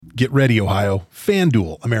Get ready, Ohio.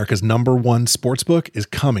 FanDuel, America's #1 sportsbook, is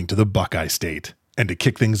coming to the Buckeye State. And to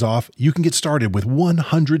kick things off, you can get started with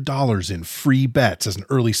 $100 in free bets as an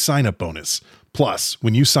early sign-up bonus. Plus,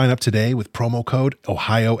 when you sign up today with promo code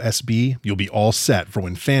OhioSB, you'll be all set for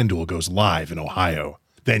when FanDuel goes live in Ohio.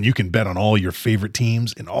 Then you can bet on all your favorite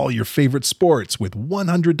teams and all your favorite sports with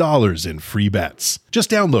 $100 in free bets.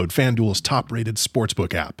 Just download FanDuel's top-rated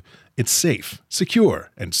sportsbook app. It's safe,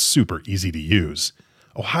 secure, and super easy to use.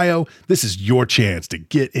 Ohio, this is your chance to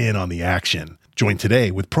get in on the action. Join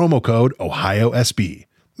today with promo code OhioSB.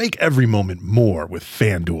 Make every moment more with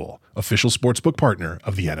FanDuel, official sportsbook partner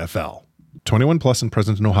of the NFL. 21 plus and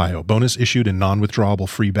present in Ohio. Bonus issued in non-withdrawable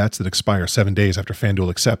free bets that expire 7 days after FanDuel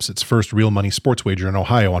accepts its first real money sports wager in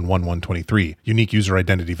Ohio on 1/1/23. Unique user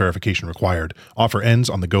identity verification required. Offer ends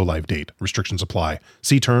on the go-live date. Restrictions apply.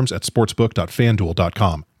 See terms at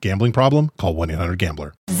sportsbook.fanduel.com. Gambling problem? Call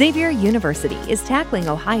 1-800-GAMBLER. Xavier University is tackling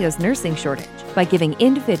Ohio's nursing shortage by giving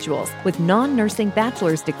individuals with non-nursing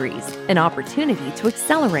bachelor's degrees an opportunity to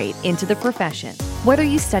accelerate into the profession. Whether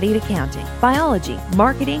you studied accounting, biology,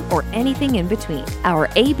 marketing, or anything in between, our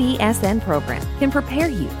ABSN program can prepare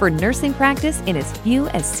you for nursing practice in as few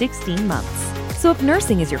as 16 months. So if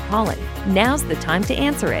nursing is your calling, now's the time to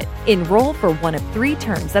answer it. Enroll for one of 3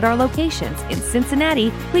 terms at our locations in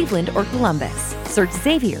Cincinnati, Cleveland, or Columbus. Search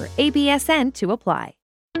Xavier ABSN to apply.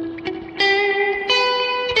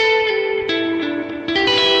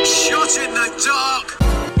 Shot in the dark.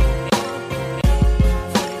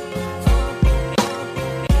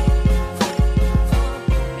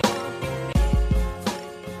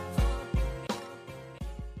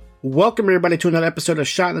 Welcome everybody to another episode of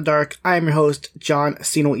Shot in the Dark. I am your host, John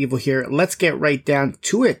Cino Evil here. Let's get right down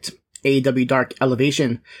to it. AEW Dark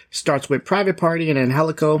Elevation starts with Private Party and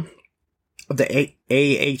Angelico of the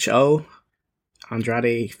AHO,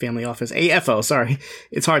 Andrade Family Office, AFO, sorry.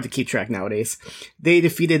 It's hard to keep track nowadays. They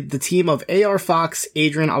defeated the team of AR Fox,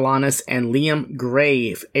 Adrian Alanis, and Liam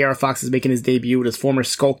Gray. AR Fox is making his debut with his former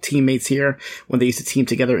Skulk teammates here when they used to team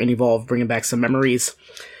together in Evolve, bringing back some memories.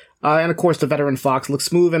 And of course, the veteran Fox looks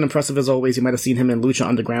smooth and impressive as always. You might have seen him in Lucha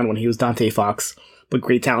Underground when he was Dante Fox, but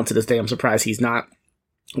great talent to this day. I'm surprised he's not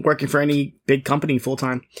working for any big company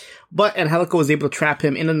full-time. But Angelico was able to trap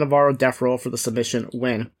him in a Navarro death roll for the submission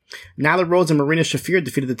win. Nyla Rose and Marina Shafir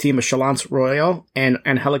defeated the team of Chalance Royale and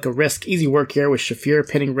Angelica Risk. Easy work here with Shafir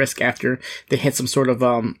pinning Risk after they hit some sort of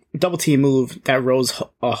double team move that Rose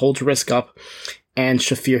holds Risk up, and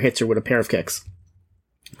Shafir hits her with a pair of kicks.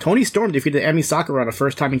 Toni Storm defeated Emi Sakura on a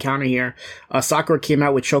first-time encounter here. Sakura came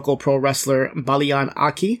out with Choco Pro wrestler Balian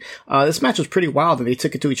Aki. This match was pretty wild, and they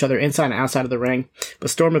took it to each other inside and outside of the ring. But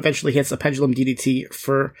Storm eventually hits a pendulum DDT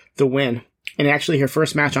for the win, and actually her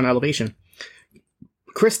first match on Elevation.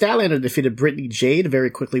 Chris Statlander defeated Brittany Jade very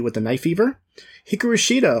quickly with the Knife Fever. Hikaru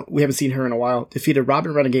Shida, we haven't seen her in a while, defeated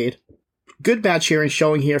Robin Renegade. Good match here and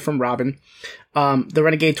showing here from Robin. The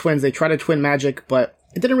Renegade twins, they try to twin magic, but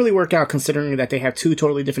it didn't really work out considering that they have 2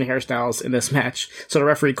 totally different hairstyles in this match, so the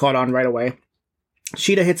referee caught on right away.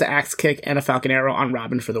 Shida hits an axe kick and a Falcon Arrow on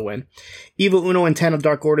Robin for the win. Evil Uno and 10 of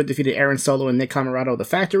Dark Order defeated Aaron Solo and Nick Camarado of the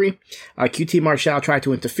Factory. QT Marshall tried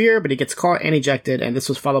to interfere, but he gets caught and ejected, and this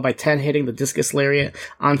was followed by 10 hitting the Discus Lariat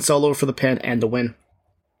on Solo for the pin and the win.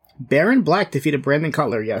 Baron Black defeated Brandon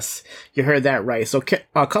Cutler. Yes, you heard that right. So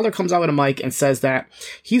Cutler comes out with a mic and says that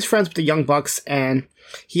he's friends with the Young Bucks, and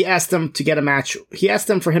he asked them to get a match. He asked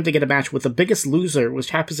them for him to get a match with the biggest loser, which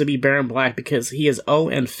happens to be Baron Black because he is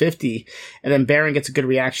 0-50. And then Baron gets a good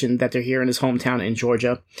reaction that they're here in his hometown in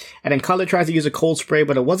Georgia. And then Cutler tries to use a cold spray,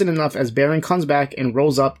 but it wasn't enough as Baron comes back and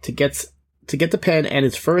rolls up to get the pin and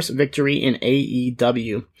his first victory in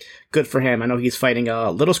AEW. Good for him. I know he's fighting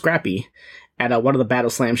a little scrappy at one of the Battle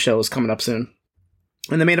Slam shows coming up soon.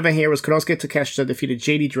 And the main event here was Konosuke Takeshita defeated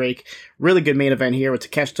JD Drake. Really good main event here with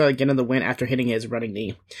Takeshita getting the win after hitting his running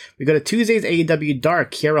knee. We go to Tuesday's AEW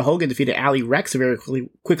Dark. Kiera Hogan defeated Ali Rex very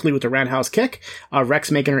quickly with a roundhouse kick. Rex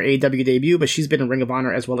making her AEW debut, but she's been in Ring of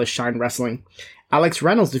Honor as well as Shine Wrestling. Alex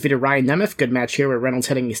Reynolds defeated Ryan Nemeth. Good match here with Reynolds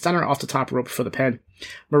hitting a stunner off the top rope for the pin.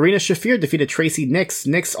 Marina Shafir defeated Tracy Nix.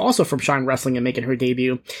 Nix also from Shine Wrestling and making her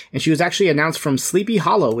debut. And she was actually announced from Sleepy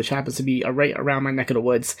Hollow, which happens to be right around my neck of the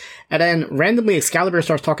woods. And then randomly Excalibur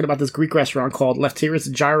starts talking about this Greek restaurant called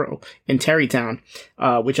Lefteris Gyro in Terrytown,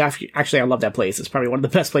 which actually I love that place. It's probably one of the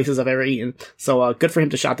best places I've ever eaten. So good for him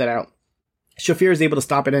to shout that out. Shafir is able to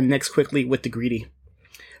stop it in Nix quickly with the greedy.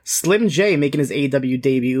 Slim J, making his AEW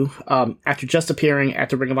debut after just appearing at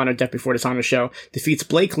the Ring of Honor Death Before Dishonor show, defeats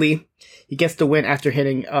Blake Lee. He gets the win after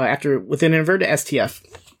hitting with an inverted STF.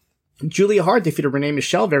 Julia Hart defeated Renee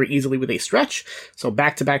Michelle very easily with a stretch. So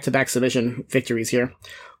back-to-back-to-back submission victories here.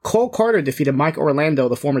 Cole Carter defeated Mike Orlando,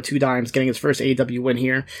 the former Two Dimes, getting his first AEW win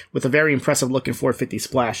here with a very impressive looking 450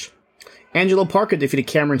 splash. Angelo Parker defeated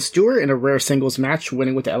Cameron Stewart in a rare singles match,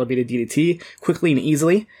 winning with the elevated DDT quickly and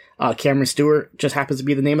easily. Cameron Stewart just happens to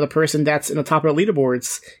be the name of the person that's in the top of the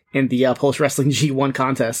leaderboards in the post-wrestling G1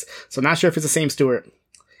 contest. So not sure if it's the same Stewart.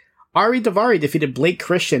 Ari Daivari defeated Blake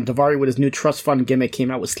Christian. Daivari with his new trust fund gimmick came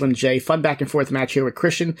out with Slim J. Fun back and forth match here with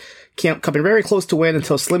Christian coming very close to win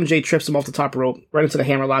until Slim J trips him off the top rope right into the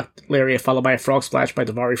hammerlock lariat, followed by a frog splash by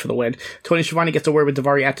Daivari for the win. Tony Schiavone gets a word with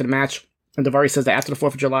Daivari after the match. And Daivari says that after the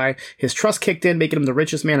 4th of July, his trust kicked in, making him the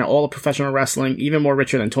richest man in all of professional wrestling, even more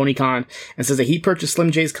richer than Tony Khan, and says that he purchased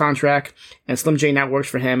Slim J's contract, and Slim J now works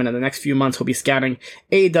for him, and in the next few months he'll be scouting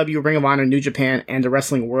AEW, Ring of Honor, New Japan, and the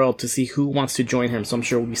wrestling world to see who wants to join him, so I'm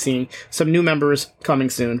sure we'll be seeing some new members coming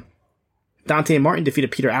soon. Dante Martin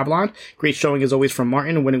defeated Peter Avalon. Great showing as always from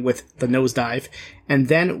Martin, winning with the nosedive. And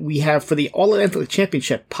then we have for the All-Atlantic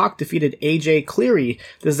Championship, Pac defeated AJ Cleary.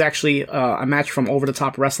 This is actually a match from Over the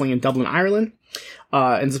Top Wrestling in Dublin, Ireland.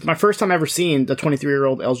 And this is my first time ever seeing the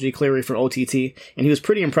 23-year-old LG Cleary for OTT, and he was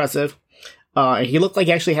pretty impressive. He looked like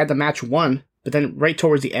he actually had the match won, but then right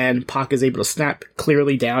towards the end, Pac is able to snap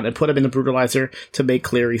Cleary down and put him in the Brutalizer to make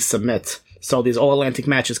Cleary submit. So these All-Atlantic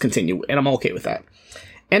matches continue, and I'm okay with that.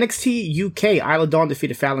 NXT UK, Isla Dawn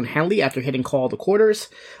defeated Fallon Henley after hitting Call the Quarters.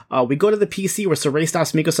 We go to the PC where Saray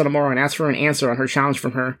stops Miko Satomura and asks for an answer on her challenge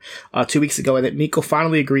from her 2 weeks ago, and that Miko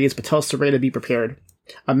finally agrees but tells Saray to be prepared.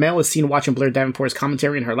 Mel is seen watching Blair Davenport's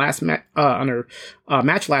commentary in her match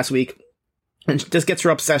last week. And this gets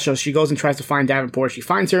her upset, so she goes and tries to find Davenport. She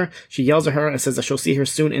finds her, she yells at her, and says that she'll see her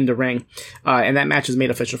soon in the ring. And that match is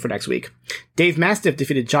made official for next week. Dave Mastiff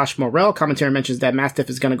defeated Josh Morrell. Commentary mentions that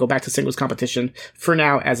Mastiff is going to go back to singles competition for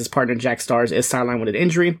now, as his partner Jack Stars is sidelined with an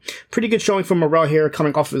injury. Pretty good showing from Morrell here,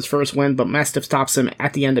 coming off of his first win, but Mastiff stops him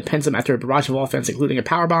at the end and pins him after a barrage of offense, including a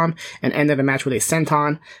powerbomb, and ended the match with a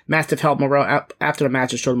senton. Mastiff helped Morrell up after the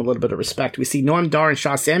match and showed him a little bit of respect. We see Noam Dar and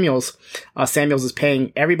Shaw Samuels. Samuels is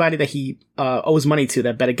paying everybody that he owes money to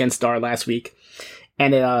that bet against Dar last week.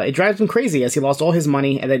 And it drives him crazy as he lost all his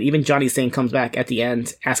money, and then even Johnny Singh comes back at the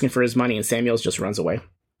end asking for his money, and Samuels just runs away.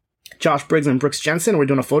 Josh Briggs and Brooks Jensen were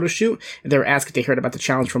doing a photo shoot, and they were asked if they heard about the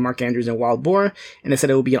challenge from Mark Andrews and Wild Boar, and they said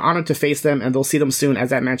it would be an honor to face them, and they'll see them soon as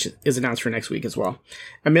that match is announced for next week as well.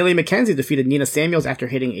 Amelia McKenzie defeated Nina Samuels after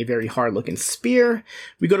hitting a very hard-looking spear.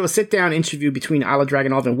 We go to a sit-down interview between Isla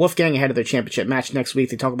Dragunov and Wolfgang ahead of their championship match next week.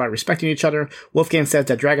 They talk about respecting each other. Wolfgang says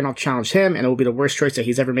that Dragunov challenged him, and it will be the worst choice that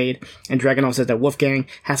he's ever made, and Dragunov says that Wolfgang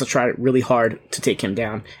has to try really hard to take him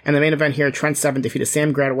down. And the main event here, Trent Seven defeated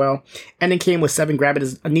Sam Gradwell, ending came with Seven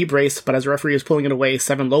grabbing a knee brace, but as the referee was pulling it away,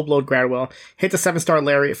 Seven low-blowed Gradwell, hit the 7-star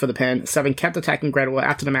lariat for the pin. Seven kept attacking Gradwell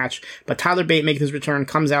after the match, but Tyler Bate making his return,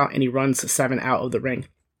 comes out, and he runs Seven out of the ring.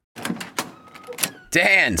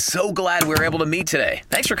 Dan, so glad we were able to meet today.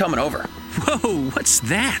 Thanks for coming over. Whoa, what's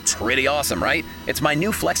that? Pretty awesome, right? It's my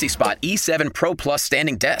new FlexiSpot E7 Pro Plus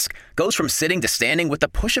standing desk. Goes from sitting to standing with the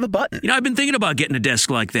push of a button. You know, I've been thinking about getting a desk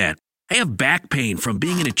like that. I have back pain from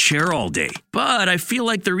being in a chair all day, but I feel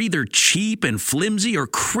like they're either cheap and flimsy or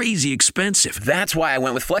crazy expensive. That's why I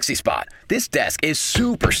went with FlexiSpot. This desk is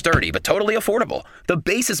super sturdy, but totally affordable. The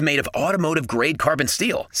base is made of automotive-grade carbon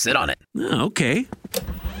steel. Sit on it. Oh, okay.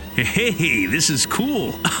 Hey, this is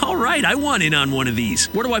cool. All right, I want in on one of these.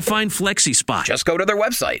 Where do I find FlexiSpot? Just go to their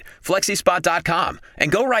website, FlexiSpot.com,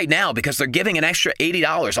 and go right now because they're giving an extra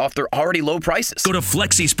 $80 off their already low prices. Go to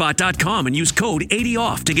FlexiSpot.com and use code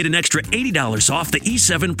 80OFF to get an extra $80 off the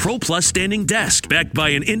E7 Pro Plus standing desk, backed by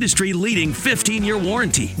an industry-leading 15-year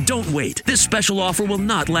warranty. Don't wait. This special offer will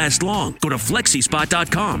not last long. Go to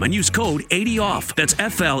FlexiSpot.com and use code 80OFF. That's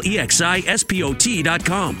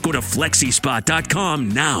FLEXISPOT.com. Go to FlexiSpot.com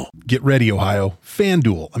now. Get ready, Ohio.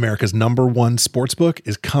 FanDuel, America's #1 sportsbook,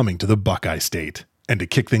 is coming to the Buckeye State. And to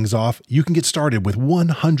kick things off, you can get started with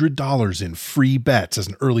 $100 in free bets as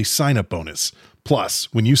an early sign-up bonus.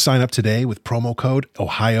 Plus, when you sign up today with promo code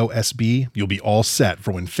OhioSB, you'll be all set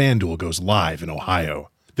for when FanDuel goes live in Ohio.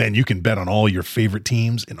 Then you can bet on all your favorite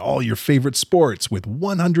teams and all your favorite sports with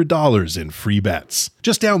 $100 in free bets.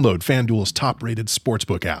 Just download FanDuel's top-rated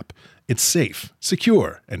sportsbook app. It's safe,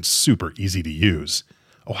 secure, and super easy to use.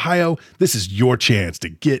 Ohio, this is your chance to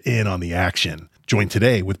get in on the action. Join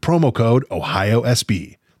today with promo code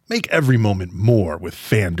OhioSB. Make every moment more with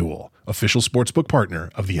FanDuel, official sportsbook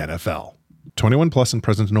partner of the NFL. 21 plus and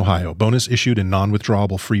present in Ohio. Bonus issued in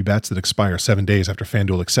non-withdrawable free bets that expire 7 days after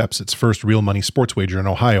FanDuel accepts its first real money sports wager in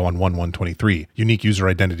Ohio on 1/1/23. Unique user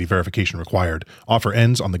identity verification required. Offer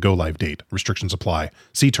ends on the go-live date. Restrictions apply.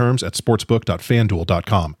 See terms at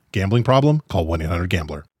sportsbook.fanduel.com. Gambling problem? Call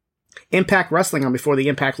 1-800-GAMBLER. Impact Wrestling on Before the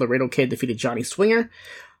Impact, Laredo Kid defeated Johnny Swinger.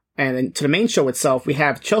 And then to the main show itself, we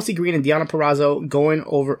have Chelsea Green and Deonna Purrazzo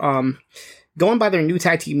going by their new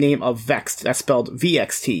tag team name of Vexed. That's spelled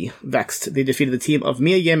VXT, Vexed. They defeated the team of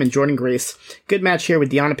Mia Yim and Jordan Grace. Good match here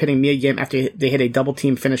with Deonna pinning Mia Yim after they hit a double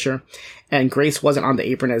team finisher. And Grace wasn't on the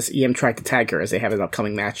apron as Yim tried to tag her as they have an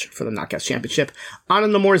upcoming match for the Knockouts Championship. Anna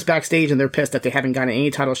Namor is backstage and they're pissed that they haven't gotten any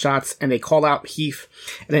title shots and they call out Heath.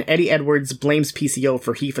 And then Eddie Edwards blames PCO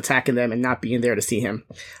for Heath attacking them and not being there to see him.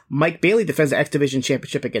 Mike Bailey defends the X Division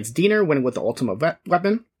Championship against Diener, winning with the Ultimate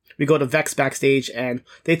Weapon. We go to Vex backstage, and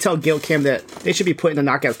they tell Gail Kim that they should be put in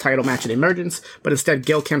the Knockouts title match at Emergence, but instead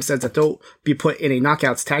Gail Kim says that they'll be put in a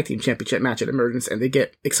Knockouts Tag Team Championship match at Emergence, and they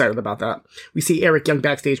get excited about that. We see Eric Young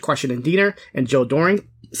backstage questioning Diener, and Joe Doring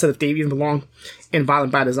said if they even belong in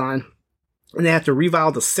Violent by Design. And they have to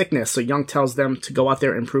revile the sickness, so Young tells them to go out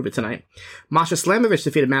there and prove it tonight. Masha Slamovich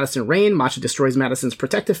defeated Madison Rayne. Masha destroys Madison's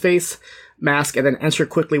protective face mask, and then ends her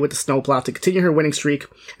quickly with the snowplow to continue her winning streak,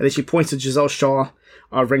 and then she points to Giselle Shaw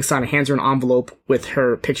ringside and hands her an envelope with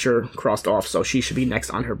her picture crossed off, so she should be next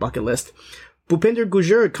on her bucket list. Bhupinder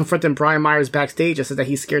Gujjar confronted Brian Myers backstage and says that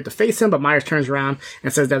he's scared to face him, but Myers turns around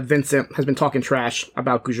and says that Vincent has been talking trash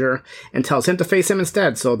about Gujjar and tells him to face him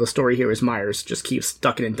instead, so the story here is Myers just keeps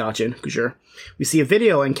ducking and dodging Gujjar. We see a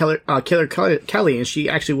video and Killer Kelly, and she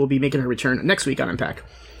actually will be making her return next week on Impact.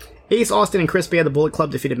 Ace Austin and Chris Bay of the Bullet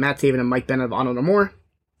Club defeated Matt Taven and Mike Bennett of Honor No More.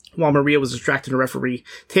 While Maria was distracting the referee,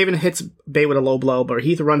 Taven hits Bay with a low blow, but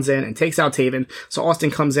Heath runs in and takes out Taven, so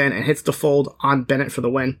Austin comes in and hits the fold on Bennett for the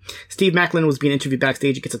win. Steve Macklin was being interviewed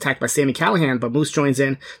backstage and gets attacked by Sami Callihan, but Moose joins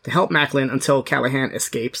in to help Macklin until Callihan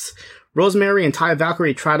escapes. Rosemary and Taya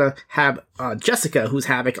Valkyrie try to have Jessica, who's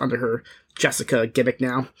Havoc, under her Jessica gimmick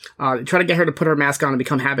now. They try to get her to put her mask on and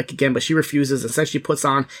become Havoc again, but she refuses and says she puts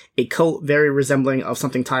on a coat very resembling of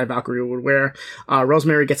something Taya Valkyrie would wear.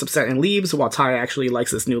 Rosemary gets upset and leaves, while Taya actually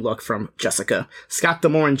likes this new look from Jessica. Scott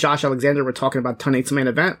D'Amore and Josh Alexander were talking about tonight's main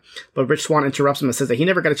event, but Rich Swann interrupts him and says that he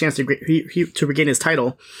never got a chance to regain his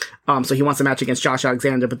title, so he wants a match against Josh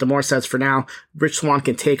Alexander, but D'Amore says for now, Rich Swann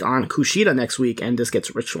can take on Kushida next week, and this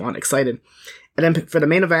gets Rich Swann excited. And then for the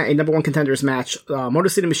main event, a number one contenders match, Motor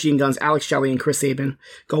City Machine Guns, Alex Shelley and Chris Sabin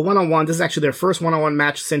go one-on-one. This is actually their first one-on-one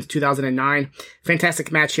match since 2009.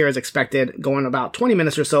 Fantastic match here as expected, going about 20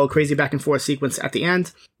 minutes or so, crazy back and forth sequence at the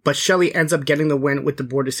end. But Shelley ends up getting the win with the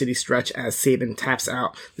Border City stretch as Sabin taps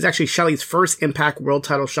out. This is actually Shelley's first Impact World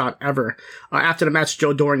title shot ever. After the match,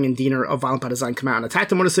 Joe Doring and Diener of Violent by Design come out and attack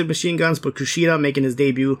the Motor City Machine Guns, but Kushida, making his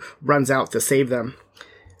debut, runs out to save them.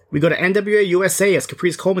 We go to NWA USA as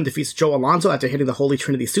Caprice Coleman defeats Joe Alonzo after hitting the Holy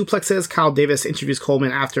Trinity suplexes. Kyle Davis interviews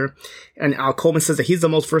Coleman after, and Coleman says that he's the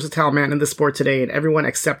most versatile man in the sport today, and everyone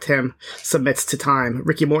except him submits to time.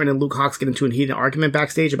 Ricky Morton and Luke Hawx get into a heated argument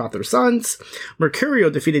backstage about their sons.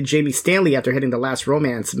 Mercurio defeated Jamie Stanley after hitting the Last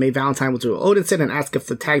Romance. Mae Valentine went to Odinson and asked if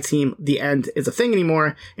the tag team The End is a thing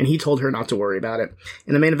anymore, and he told her not to worry about it.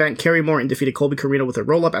 In the main event, Kerry Morton defeated Colby Corino with a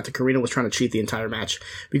roll-up after Corino was trying to cheat the entire match.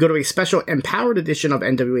 We go to a special Empowered edition of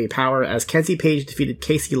NWA Power as Kenzie Page defeated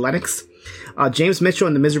Casey Lennox. James Mitchell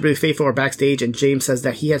and the Miserably Faithful are backstage, and James says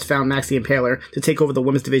that he has found Maxie Impaler to take over the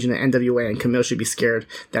women's division at NWA, and Camille should be scared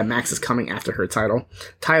that Max is coming after her title.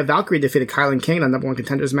 Taya Valkyrie defeated Kylan Kane on number one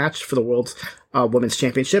contenders match for the World's Women's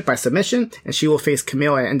Championship by submission, and she will face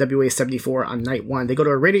Camille at NWA 74 on night one. They go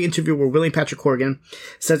to a radio interview where William Patrick Corgan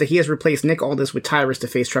says that he has replaced Nick Aldis with Tyrus to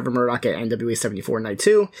face Trevor Murdoch at NWA 74 night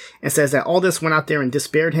two, and says that Aldis went out there and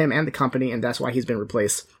despaired him and the company, and that's why he's been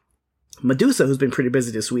replaced. Medusa, who's been pretty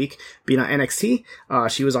busy this week, being on NXT,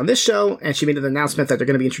 she was on this show, and she made an announcement that they're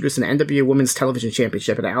going to be introducing the NWA Women's Television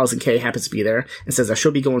Championship, and Allison Kay happens to be there, and says that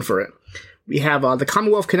she'll be going for it. We have the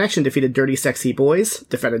Commonwealth Connection defeated Dirty Sexy Boys,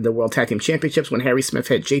 defended the World Tag Team Championships when Harry Smith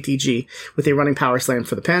hit JTG with a running power slam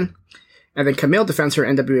for the pin. And then Camille defends her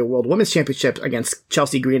NWA World Women's Championship against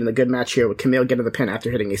Chelsea Green in a good match here, with Camille getting the pin after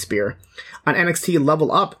hitting a spear. On NXT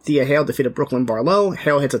Level Up, Thea Hale defeated Brooklyn Barlow.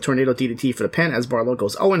 Hale hits a Tornado DDT for the pin as Barlow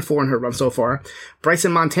goes 0-4 in her run so far.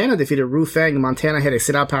 Bryson Montana defeated Ru Feng. Montana hit a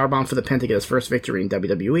sit-out powerbomb for the pin to get his first victory in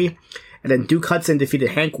WWE. And then Duke Hudson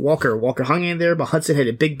defeated Hank Walker. Walker hung in there, but Hudson hit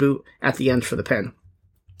a big boot at the end for the pin.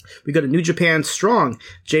 We go to New Japan Strong.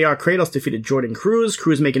 JR Kratos defeated Jordan Cruz.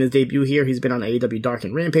 Cruz making his debut here. He's been on AEW Dark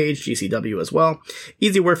and Rampage, GCW as well.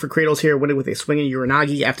 Easy work for Kratos here, winning with a swinging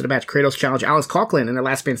Uranagi. After the match, Kratos challenged Alex Coughlin in their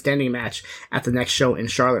last man standing match at the next show in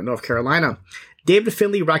Charlotte, North Carolina. David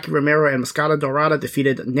Finlay, Rocky Romero, and Mascara Dorada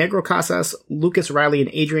defeated Negro Casas, Lucas Riley, and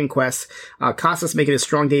Adrian Quest. Casas making his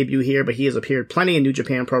strong debut here, but he has appeared plenty in New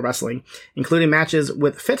Japan Pro Wrestling, including matches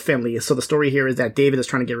with Fit Finlay. So the story here is that David is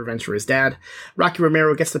trying to get revenge for his dad. Rocky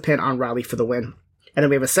Romero gets the pin on Riley for the win. And then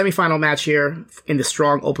we have a semifinal match here in the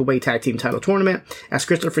Strong Openweight Tag Team Title Tournament as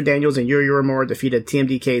Christopher Daniels and Yuri Uemura defeated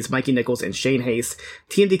TMDK's Mikey Nichols and Shane Haste.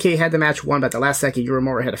 TMDK had the match won, but at the last second,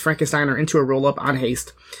 Uemura had a Frankensteiner into a roll-up on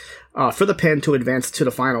Haste for the pin to advance to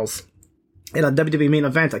the finals. In a WWE main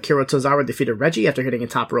event, Akira Tozawa defeated Reggie after hitting a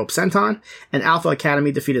top rope senton, and Alpha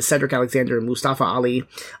Academy defeated Cedric Alexander and Mustafa Ali.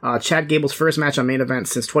 Chad Gable's first match on main event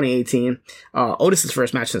since 2018, Otis's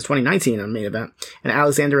first match since 2019 on main event, and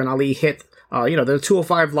Alexander and Ali hit they're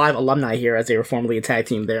 205 Live alumni here as they were formerly a tag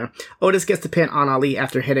team there. Otis gets the pin on Ali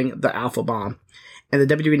after hitting the Alpha Bomb. And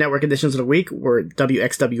the WWE Network editions of the week were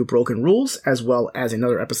WXW Broken Rules, as well as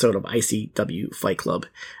another episode of ICW Fight Club.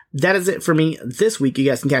 That is it for me this week. You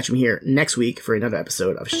guys can catch me here next week for another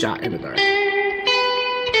episode of Shot in the Dark.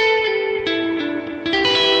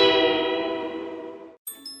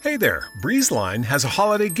 Hey there, BreezeLine has a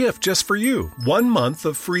holiday gift just for you. 1 month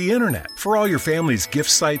of free internet for all your family's gift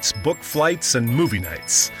sites, book flights, and movie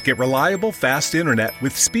nights. Get reliable, fast internet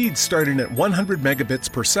with speeds starting at 100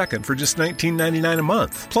 megabits per second for just $19.99 a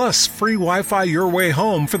month. Plus, free Wi-Fi your way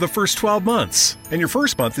home for the first 12 months. And your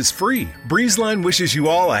first month is free. BreezeLine wishes you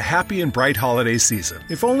all a happy and bright holiday season.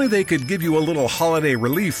 If only they could give you a little holiday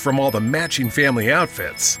relief from all the matching family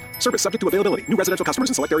outfits. Service subject to availability. New residential customers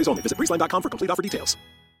in select areas only. Visit breezeline.com for complete offer details.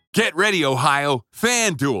 Get ready, Ohio.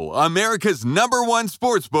 FanDuel, America's #1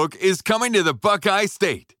 sportsbook, is coming to the Buckeye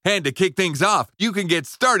State. And to kick things off, you can get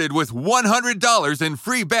started with $100 in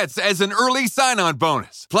free bets as an early sign-on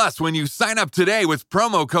bonus. Plus, when you sign up today with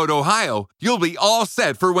promo code OHIO, you'll be all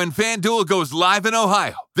set for when FanDuel goes live in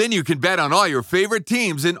Ohio. Then you can bet on all your favorite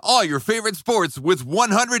teams and all your favorite sports with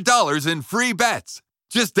 $100 in free bets.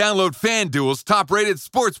 Just download FanDuel's top-rated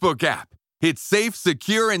sportsbook app. It's safe,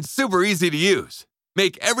 secure, and super easy to use.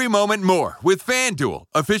 Make every moment more with FanDuel,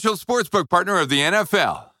 official sportsbook partner of the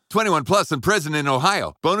NFL. 21 plus and present in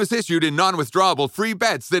Ohio. Bonus issued in non-withdrawable free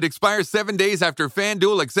bets that expire 7 days after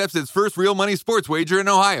FanDuel accepts its first real money sports wager in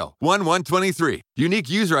Ohio. 1/1/23. Unique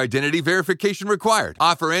user identity verification required.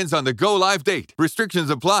 Offer ends on the go-live date. Restrictions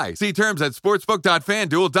apply. See terms at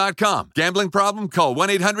sportsbook.fanduel.com. Gambling problem? Call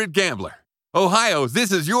 1-800-GAMBLER. Ohio,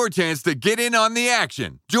 this is your chance to get in on the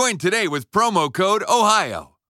action. Join today with promo code OHIO.